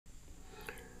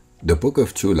The Book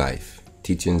of True Life,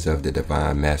 Teachings of the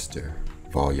Divine Master,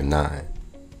 Volume 9,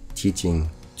 Teaching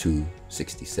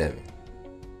 267.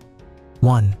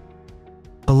 1.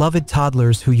 Beloved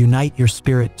toddlers who unite your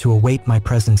spirit to await my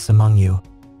presence among you,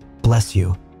 bless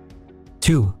you.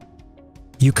 2.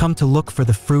 You come to look for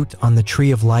the fruit on the tree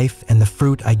of life and the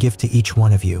fruit I give to each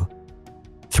one of you.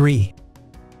 3.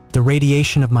 The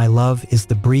radiation of my love is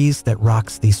the breeze that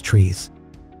rocks these trees.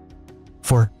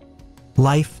 4.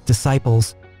 Life,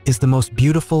 Disciples, is the most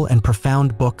beautiful and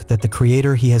profound book that the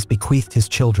Creator He has bequeathed His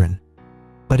children.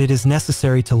 But it is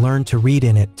necessary to learn to read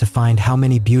in it to find how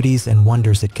many beauties and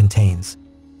wonders it contains.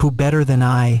 Who better than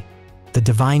I, the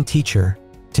Divine Teacher,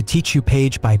 to teach you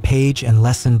page by page and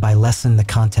lesson by lesson the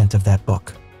content of that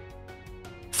book?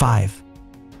 5.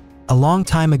 A long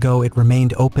time ago it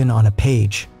remained open on a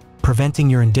page,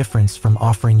 preventing your indifference from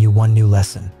offering you one new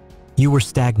lesson. You were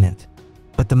stagnant.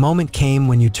 But the moment came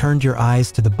when you turned your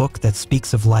eyes to the book that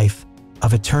speaks of life,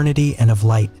 of eternity and of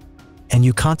light, and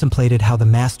you contemplated how the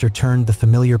Master turned the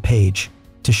familiar page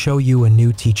to show you a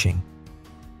new teaching.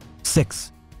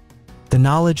 6. The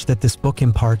knowledge that this book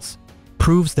imparts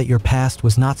proves that your past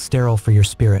was not sterile for your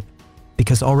spirit,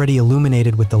 because already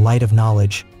illuminated with the light of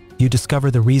knowledge, you discover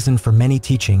the reason for many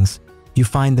teachings, you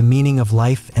find the meaning of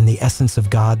life and the essence of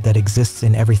God that exists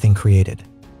in everything created.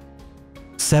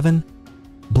 7.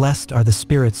 Blessed are the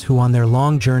spirits who on their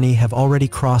long journey have already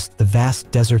crossed the vast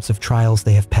deserts of trials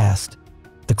they have passed,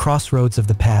 the crossroads of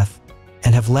the path,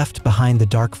 and have left behind the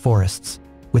dark forests,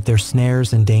 with their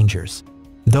snares and dangers.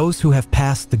 Those who have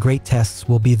passed the great tests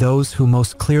will be those who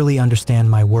most clearly understand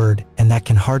my word and that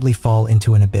can hardly fall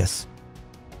into an abyss.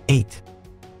 8.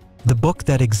 The book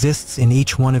that exists in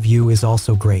each one of you is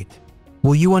also great.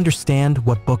 Will you understand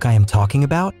what book I am talking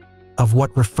about? Of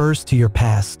what refers to your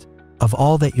past, of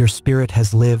all that your spirit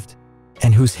has lived,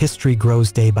 and whose history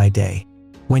grows day by day.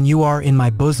 When you are in my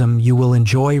bosom, you will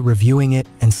enjoy reviewing it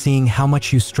and seeing how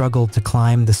much you struggled to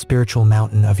climb the spiritual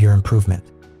mountain of your improvement.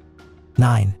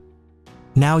 9.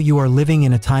 Now you are living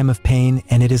in a time of pain,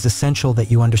 and it is essential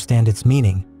that you understand its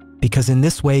meaning, because in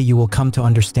this way you will come to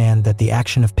understand that the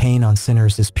action of pain on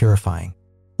sinners is purifying.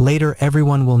 Later,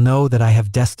 everyone will know that I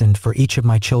have destined for each of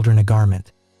my children a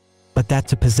garment, but that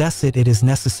to possess it, it is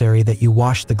necessary that you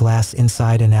wash the glass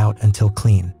inside and out until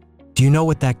clean. Do you know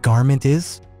what that garment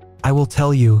is? I will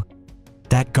tell you,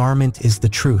 that garment is the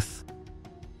truth.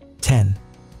 10.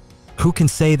 Who can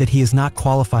say that he is not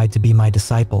qualified to be my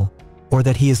disciple, or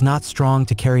that he is not strong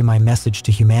to carry my message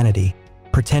to humanity,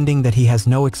 pretending that he has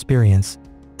no experience,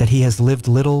 that he has lived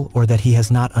little, or that he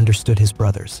has not understood his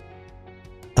brothers?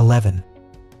 11.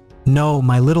 No,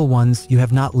 my little ones, you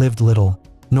have not lived little,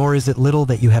 nor is it little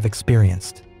that you have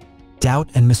experienced. Doubt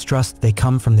and mistrust, they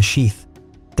come from the sheath.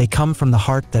 They come from the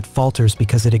heart that falters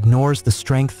because it ignores the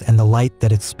strength and the light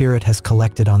that its spirit has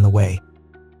collected on the way.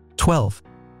 12.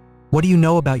 What do you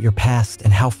know about your past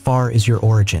and how far is your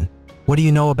origin? What do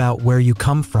you know about where you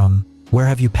come from? Where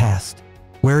have you passed?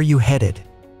 Where are you headed?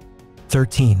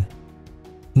 13.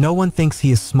 No one thinks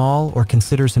he is small or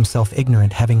considers himself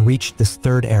ignorant having reached this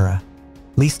third era,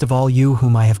 least of all you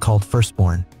whom I have called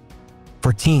firstborn.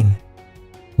 14.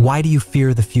 Why do you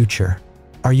fear the future?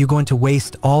 Are you going to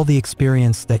waste all the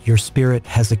experience that your spirit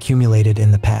has accumulated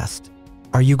in the past?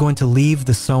 Are you going to leave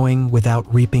the sowing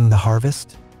without reaping the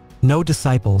harvest? No,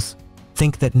 disciples,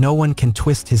 think that no one can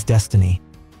twist his destiny,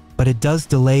 but it does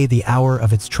delay the hour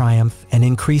of its triumph and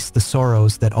increase the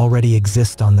sorrows that already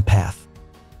exist on the path.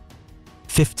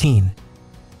 15.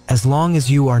 As long as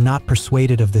you are not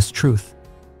persuaded of this truth,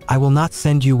 I will not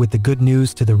send you with the good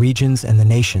news to the regions and the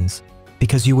nations,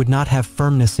 because you would not have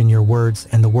firmness in your words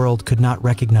and the world could not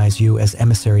recognize you as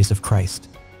emissaries of Christ.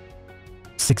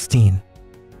 16.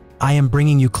 I am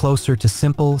bringing you closer to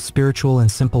simple, spiritual and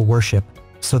simple worship,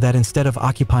 so that instead of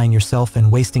occupying yourself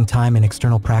and wasting time in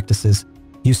external practices,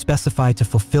 you specify to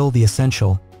fulfill the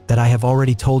essential that I have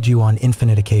already told you on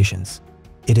infinite occasions.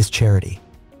 It is charity.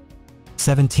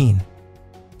 17.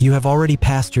 You have already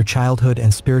passed your childhood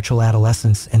and spiritual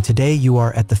adolescence, and today you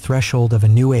are at the threshold of a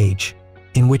new age,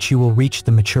 in which you will reach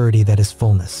the maturity that is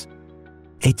fullness.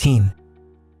 18.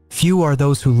 Few are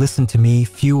those who listen to me,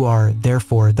 few are,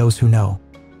 therefore, those who know.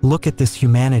 Look at this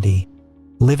humanity,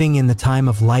 living in the time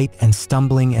of light and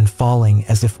stumbling and falling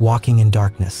as if walking in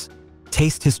darkness.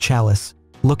 Taste his chalice,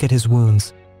 look at his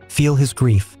wounds, feel his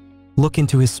grief, look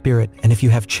into his spirit, and if you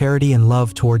have charity and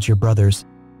love towards your brothers,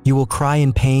 you will cry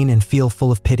in pain and feel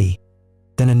full of pity.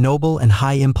 Then a noble and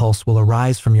high impulse will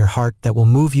arise from your heart that will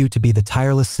move you to be the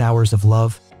tireless sowers of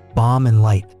love, balm and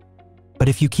light. But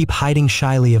if you keep hiding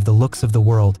shyly of the looks of the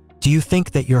world, do you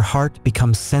think that your heart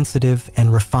becomes sensitive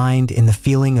and refined in the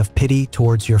feeling of pity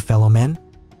towards your fellow men?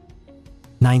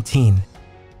 19.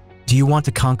 Do you want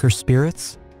to conquer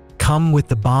spirits? Come with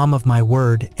the balm of my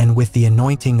word and with the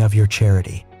anointing of your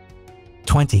charity.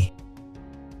 20.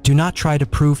 Do not try to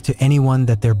prove to anyone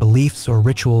that their beliefs or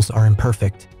rituals are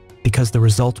imperfect, because the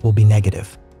result will be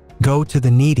negative. Go to the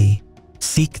needy,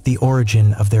 seek the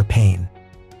origin of their pain,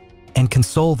 and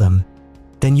console them.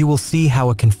 Then you will see how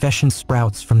a confession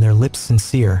sprouts from their lips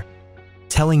sincere,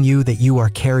 telling you that you are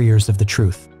carriers of the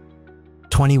truth.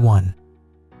 21.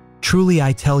 Truly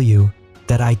I tell you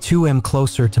that I too am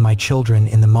closer to my children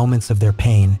in the moments of their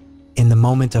pain, in the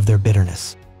moment of their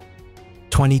bitterness.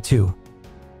 22.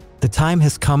 The time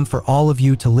has come for all of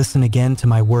you to listen again to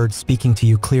my words speaking to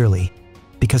you clearly,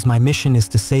 because my mission is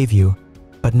to save you,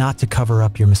 but not to cover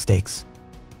up your mistakes.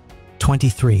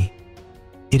 23.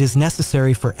 It is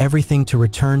necessary for everything to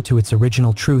return to its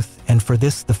original truth, and for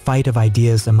this the fight of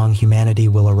ideas among humanity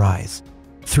will arise.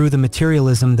 Through the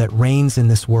materialism that reigns in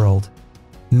this world,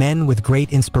 men with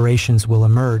great inspirations will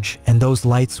emerge, and those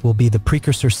lights will be the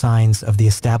precursor signs of the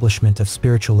establishment of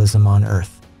spiritualism on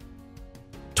earth.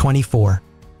 24.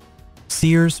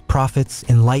 Seers, prophets,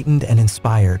 enlightened and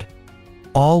inspired,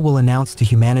 all will announce to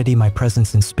humanity my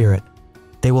presence in spirit.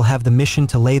 They will have the mission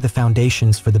to lay the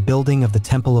foundations for the building of the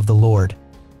temple of the Lord,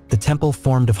 the temple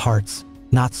formed of hearts,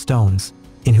 not stones,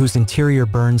 in whose interior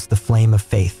burns the flame of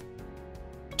faith.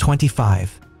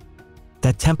 25.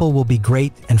 That temple will be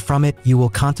great, and from it you will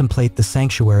contemplate the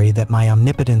sanctuary that my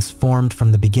omnipotence formed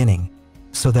from the beginning,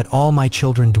 so that all my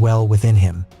children dwell within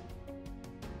him.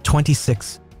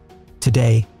 26.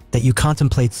 Today, that you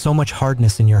contemplate so much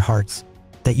hardness in your hearts,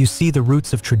 that you see the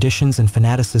roots of traditions and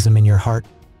fanaticism in your heart,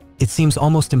 it seems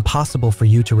almost impossible for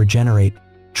you to regenerate,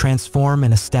 transform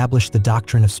and establish the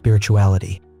doctrine of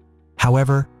spirituality.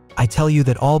 However, I tell you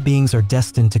that all beings are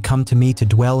destined to come to me to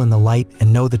dwell in the light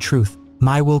and know the truth.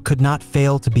 My will could not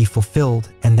fail to be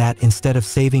fulfilled, and that instead of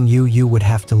saving you, you would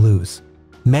have to lose.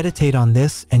 Meditate on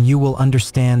this and you will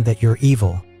understand that your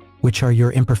evil, which are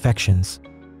your imperfections,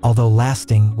 although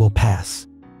lasting, will pass.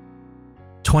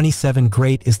 27.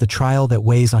 Great is the trial that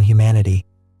weighs on humanity.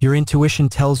 Your intuition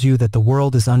tells you that the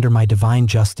world is under my divine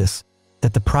justice,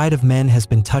 that the pride of men has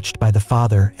been touched by the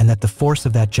Father, and that the force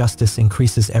of that justice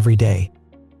increases every day.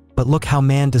 But look how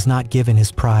man does not give in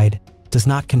his pride, does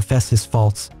not confess his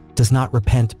faults, does not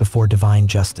repent before divine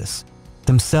justice.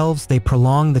 Themselves they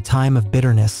prolong the time of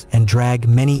bitterness and drag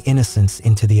many innocents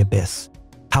into the abyss.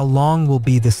 How long will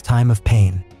be this time of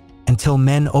pain? Until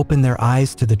men open their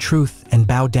eyes to the truth and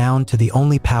bow down to the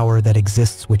only power that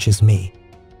exists, which is me.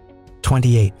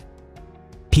 28.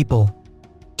 People,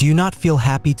 do you not feel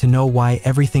happy to know why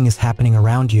everything is happening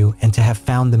around you and to have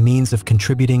found the means of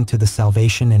contributing to the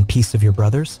salvation and peace of your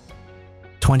brothers?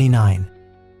 29.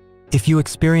 If you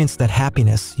experience that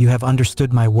happiness, you have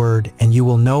understood my word and you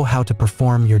will know how to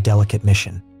perform your delicate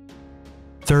mission.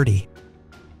 30.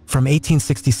 From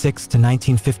 1866 to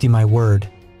 1950, my word,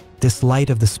 this light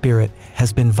of the Spirit,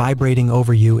 has been vibrating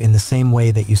over you in the same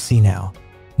way that you see now.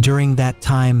 During that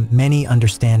time, many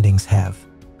understandings have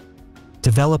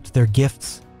developed their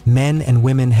gifts. Men and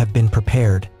women have been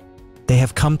prepared. They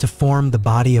have come to form the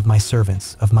body of my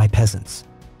servants, of my peasants.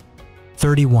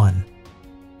 31.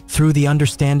 Through the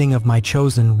understanding of my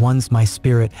chosen ones, my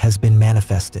Spirit has been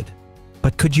manifested.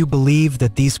 But could you believe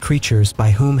that these creatures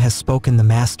by whom has spoken the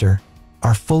Master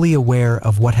are fully aware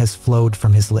of what has flowed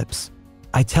from his lips?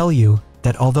 I tell you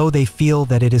that although they feel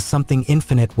that it is something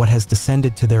infinite what has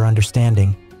descended to their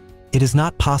understanding, it is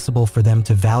not possible for them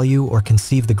to value or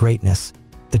conceive the greatness,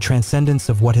 the transcendence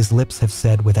of what his lips have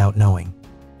said without knowing.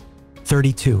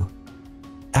 32.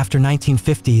 After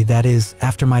 1950, that is,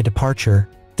 after my departure,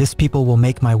 this people will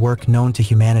make my work known to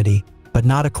humanity, but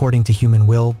not according to human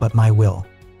will, but my will.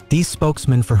 These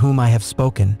spokesmen for whom I have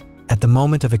spoken, at the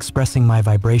moment of expressing my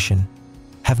vibration,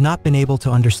 have not been able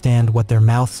to understand what their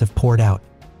mouths have poured out.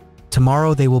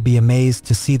 Tomorrow they will be amazed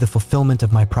to see the fulfillment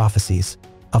of my prophecies,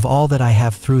 of all that I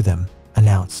have through them,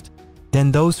 announced.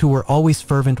 Then those who were always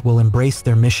fervent will embrace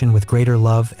their mission with greater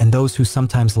love, and those who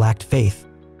sometimes lacked faith,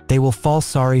 they will fall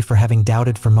sorry for having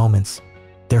doubted for moments.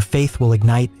 Their faith will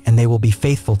ignite, and they will be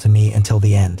faithful to me until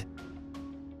the end.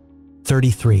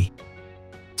 33.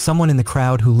 Someone in the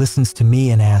crowd who listens to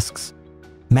me and asks,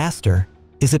 Master,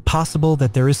 is it possible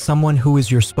that there is someone who is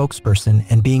your spokesperson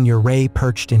and being your ray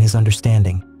perched in his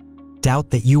understanding?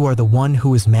 Doubt that you are the one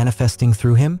who is manifesting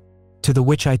through him? To the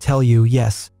which I tell you,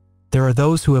 yes, there are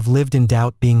those who have lived in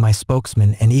doubt being my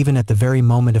spokesman, and even at the very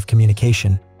moment of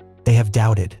communication, they have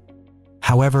doubted.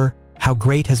 However, how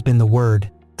great has been the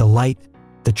word, the light,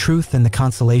 the truth and the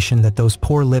consolation that those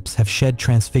poor lips have shed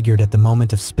transfigured at the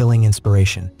moment of spilling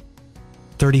inspiration.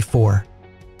 34.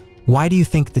 Why do you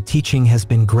think the teaching has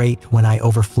been great when I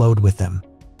overflowed with them?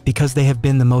 because they have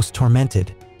been the most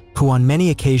tormented, who on many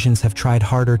occasions have tried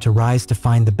harder to rise to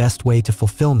find the best way to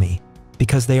fulfill me,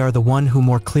 because they are the one who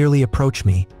more clearly approach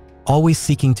me, always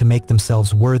seeking to make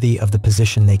themselves worthy of the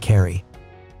position they carry.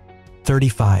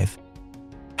 35.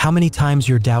 How many times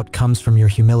your doubt comes from your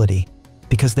humility,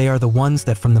 because they are the ones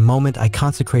that from the moment I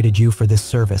consecrated you for this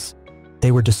service,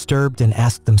 they were disturbed and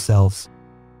asked themselves,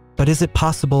 but is it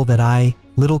possible that I,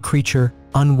 little creature,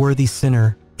 unworthy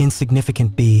sinner,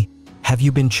 insignificant bee, have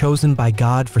you been chosen by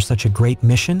God for such a great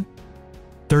mission?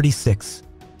 36.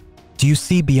 Do you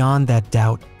see beyond that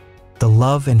doubt the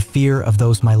love and fear of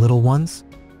those my little ones?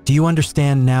 Do you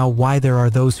understand now why there are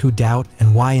those who doubt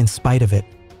and why in spite of it,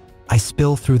 I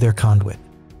spill through their conduit?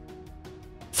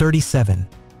 37.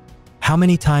 How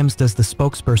many times does the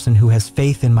spokesperson who has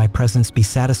faith in my presence be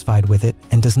satisfied with it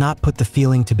and does not put the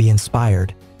feeling to be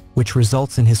inspired, which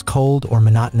results in his cold or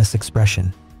monotonous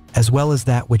expression, as well as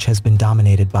that which has been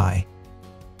dominated by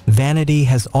vanity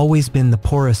has always been the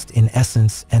poorest in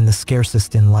essence and the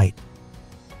scarcest in light.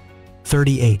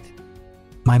 38.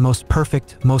 My most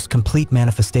perfect, most complete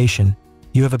manifestation,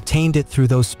 you have obtained it through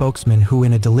those spokesmen who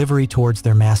in a delivery towards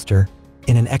their master,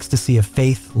 in an ecstasy of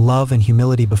faith, love, and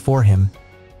humility before him,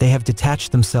 they have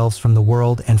detached themselves from the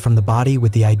world and from the body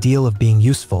with the ideal of being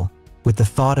useful, with the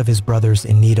thought of his brothers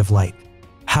in need of light.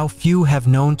 How few have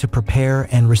known to prepare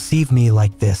and receive me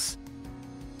like this.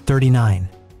 39.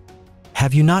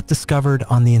 Have you not discovered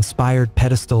on the inspired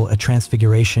pedestal a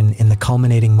transfiguration in the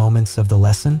culminating moments of the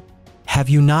lesson? Have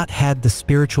you not had the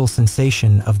spiritual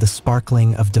sensation of the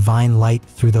sparkling of divine light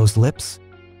through those lips?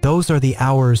 Those are the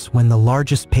hours when the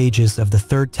largest pages of the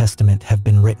Third Testament have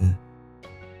been written.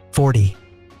 40.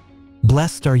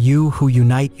 Blessed are you who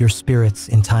unite your spirits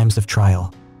in times of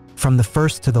trial. From the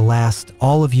first to the last,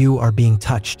 all of you are being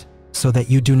touched, so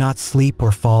that you do not sleep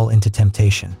or fall into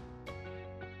temptation.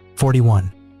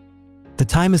 41. The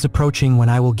time is approaching when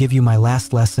I will give you my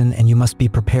last lesson, and you must be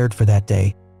prepared for that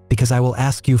day, because I will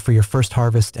ask you for your first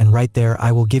harvest, and right there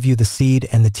I will give you the seed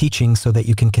and the teaching so that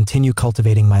you can continue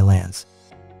cultivating my lands.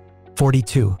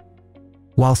 42.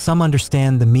 While some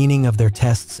understand the meaning of their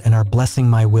tests and are blessing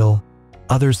my will,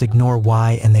 others ignore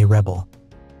why and they rebel.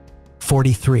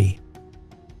 43.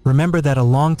 Remember that a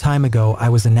long time ago I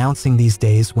was announcing these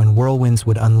days when whirlwinds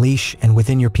would unleash and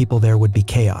within your people there would be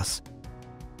chaos.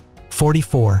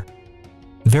 44.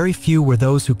 Very few were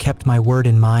those who kept my word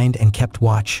in mind and kept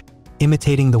watch,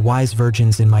 imitating the wise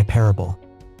virgins in my parable.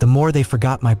 The more they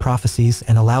forgot my prophecies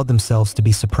and allowed themselves to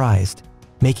be surprised,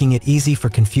 making it easy for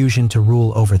confusion to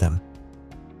rule over them.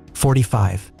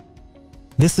 45.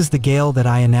 This is the gale that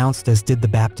I announced as did the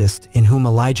Baptist, in whom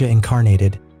Elijah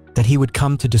incarnated, that he would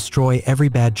come to destroy every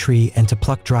bad tree and to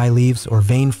pluck dry leaves or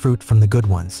vain fruit from the good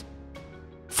ones.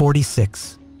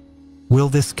 46. Will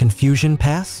this confusion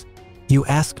pass? You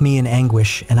ask me in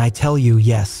anguish, and I tell you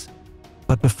yes.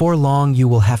 But before long you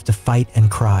will have to fight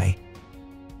and cry.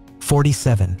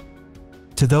 47.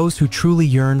 To those who truly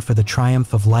yearn for the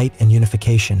triumph of light and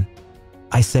unification,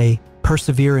 I say,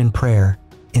 persevere in prayer,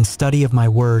 in study of my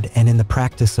word and in the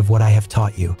practice of what I have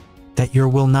taught you, that your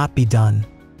will not be done,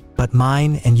 but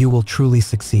mine, and you will truly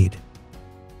succeed.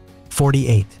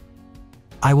 48.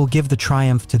 I will give the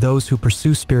triumph to those who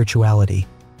pursue spirituality,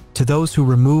 to those who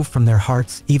remove from their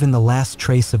hearts even the last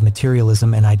trace of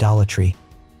materialism and idolatry,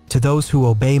 to those who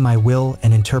obey my will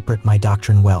and interpret my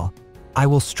doctrine well. I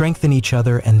will strengthen each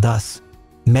other and thus,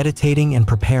 meditating and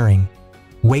preparing,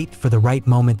 wait for the right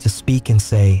moment to speak and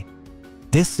say,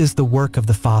 this is the work of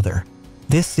the Father.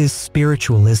 This is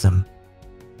spiritualism.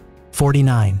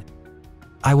 49.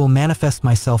 I will manifest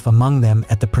myself among them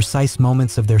at the precise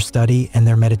moments of their study and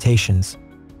their meditations,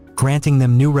 granting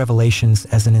them new revelations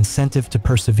as an incentive to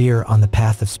persevere on the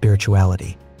path of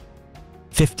spirituality.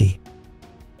 50.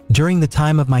 During the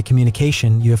time of my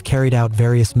communication, you have carried out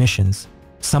various missions,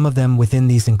 some of them within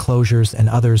these enclosures and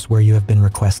others where you have been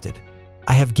requested.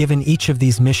 I have given each of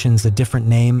these missions a different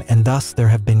name, and thus there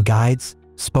have been guides,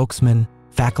 spokesmen,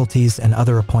 faculties, and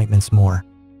other appointments more.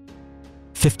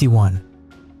 51.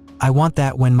 I want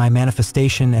that when my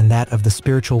manifestation and that of the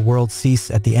spiritual world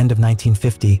cease at the end of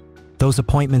 1950, those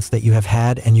appointments that you have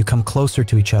had and you come closer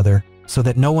to each other so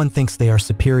that no one thinks they are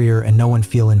superior and no one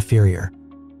feel inferior.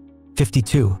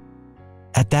 52.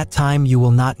 At that time you will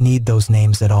not need those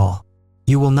names at all.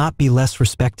 You will not be less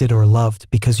respected or loved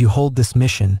because you hold this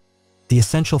mission. The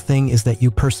essential thing is that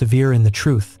you persevere in the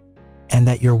truth and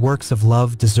that your works of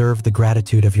love deserve the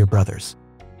gratitude of your brothers.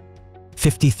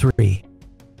 53.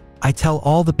 I tell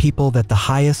all the people that the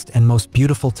highest and most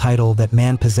beautiful title that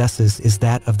man possesses is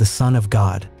that of the Son of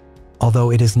God,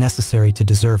 although it is necessary to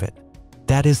deserve it.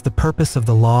 That is the purpose of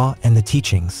the law and the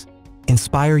teachings,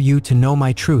 inspire you to know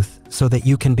my truth so that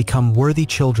you can become worthy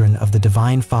children of the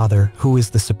Divine Father who is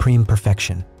the supreme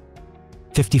perfection.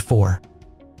 54.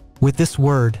 With this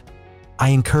word, I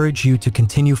encourage you to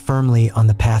continue firmly on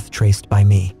the path traced by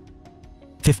me.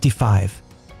 55.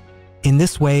 In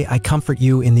this way I comfort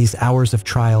you in these hours of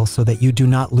trial so that you do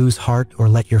not lose heart or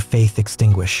let your faith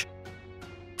extinguish.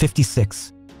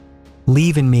 56.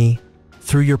 Leave in me,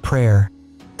 through your prayer,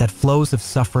 that flows of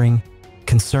suffering,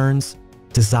 concerns,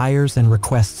 desires and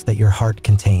requests that your heart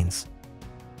contains.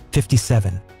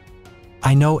 57.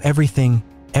 I know everything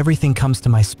comes to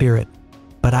my spirit,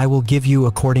 but I will give you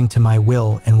according to my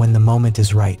will and when the moment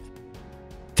is right.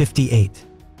 58.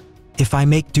 If I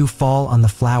make dew fall on the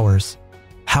flowers,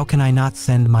 how can I not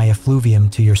send my effluvium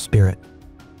to your spirit?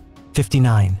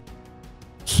 59.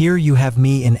 Here you have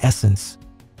me in essence,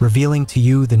 revealing to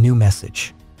you the new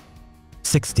message.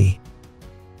 60.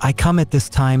 I come at this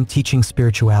time teaching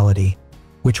spirituality,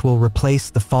 which will replace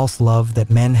the false love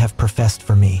that men have professed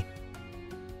for me.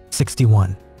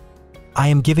 61. I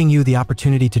am giving you the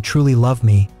opportunity to truly love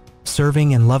me,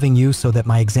 serving and loving you so that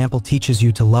my example teaches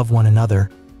you to love one another,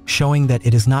 showing that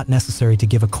it is not necessary to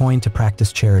give a coin to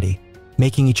practice charity,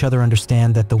 making each other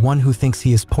understand that the one who thinks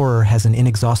he is poorer has an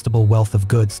inexhaustible wealth of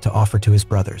goods to offer to his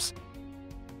brothers.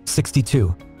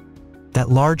 62. That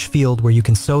large field where you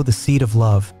can sow the seed of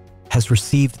love has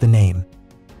received the name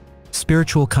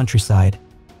Spiritual Countryside.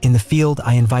 In the field,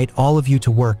 I invite all of you to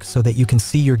work so that you can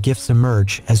see your gifts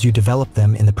emerge as you develop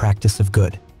them in the practice of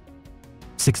good.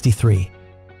 63.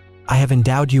 I have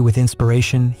endowed you with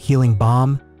inspiration, healing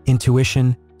balm,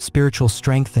 intuition, spiritual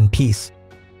strength and peace,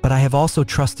 but I have also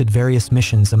trusted various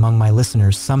missions among my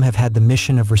listeners. Some have had the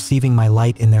mission of receiving my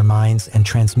light in their minds and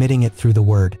transmitting it through the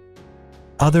word.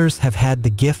 Others have had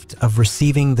the gift of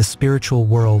receiving the spiritual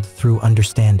world through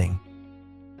understanding.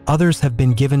 Others have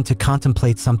been given to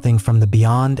contemplate something from the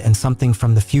beyond and something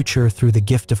from the future through the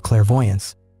gift of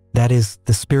clairvoyance, that is,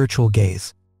 the spiritual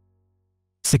gaze.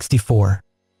 64.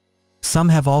 Some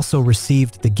have also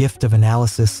received the gift of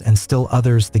analysis and still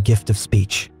others the gift of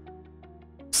speech.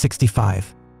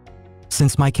 65.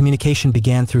 Since my communication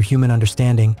began through human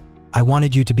understanding, I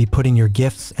wanted you to be putting your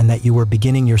gifts and that you were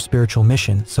beginning your spiritual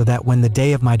mission so that when the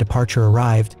day of my departure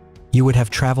arrived, you would have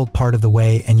traveled part of the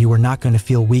way and you were not going to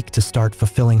feel weak to start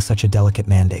fulfilling such a delicate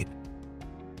mandate.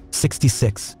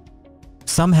 66.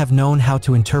 Some have known how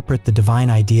to interpret the divine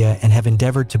idea and have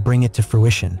endeavored to bring it to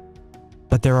fruition.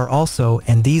 But there are also,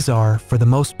 and these are, for the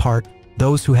most part,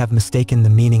 those who have mistaken the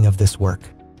meaning of this work.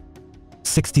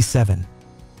 67.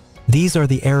 These are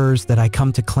the errors that I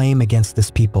come to claim against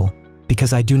this people,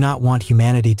 because I do not want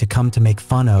humanity to come to make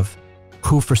fun of,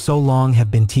 who for so long have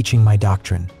been teaching my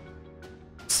doctrine.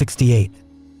 68.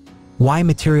 Why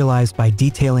materialize by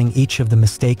detailing each of the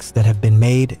mistakes that have been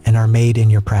made and are made in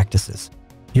your practices?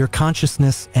 Your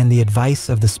consciousness and the advice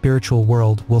of the spiritual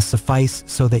world will suffice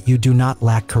so that you do not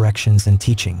lack corrections and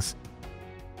teachings.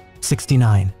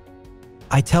 69.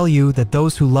 I tell you that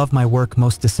those who love my work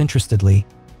most disinterestedly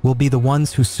will be the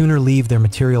ones who sooner leave their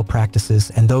material practices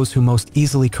and those who most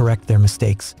easily correct their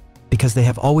mistakes, because they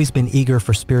have always been eager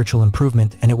for spiritual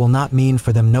improvement, and it will not mean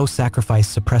for them no sacrifice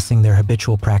suppressing their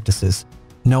habitual practices,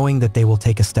 knowing that they will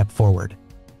take a step forward.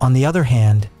 On the other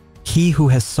hand, he who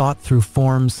has sought through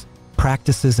forms,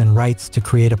 practices and rites to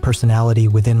create a personality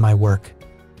within my work,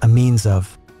 a means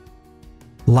of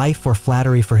life or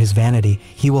flattery for his vanity,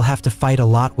 he will have to fight a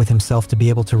lot with himself to be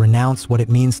able to renounce what it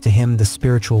means to him, the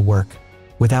spiritual work,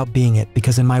 without being it,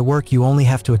 because in my work you only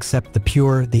have to accept the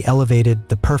pure, the elevated,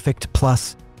 the perfect,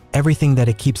 plus everything that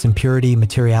it keeps impurity,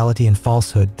 materiality, and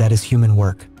falsehood, that is human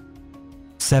work.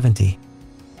 70.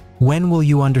 When will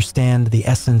you understand the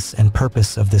essence and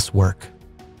purpose of this work?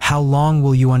 How long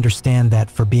will you understand that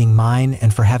for being mine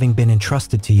and for having been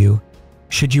entrusted to you,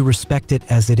 should you respect it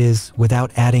as it is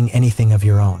without adding anything of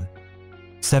your own?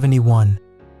 71.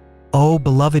 O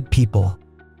beloved people,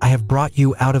 I have brought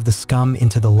you out of the scum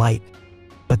into the light,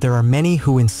 but there are many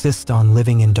who insist on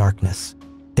living in darkness.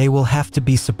 They will have to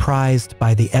be surprised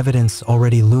by the evidence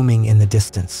already looming in the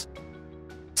distance.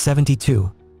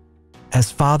 72.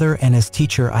 As Father and as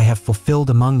Teacher I have fulfilled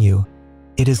among you,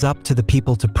 it is up to the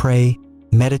people to pray,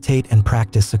 meditate and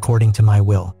practice according to my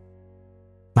will.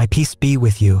 My peace be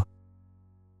with you.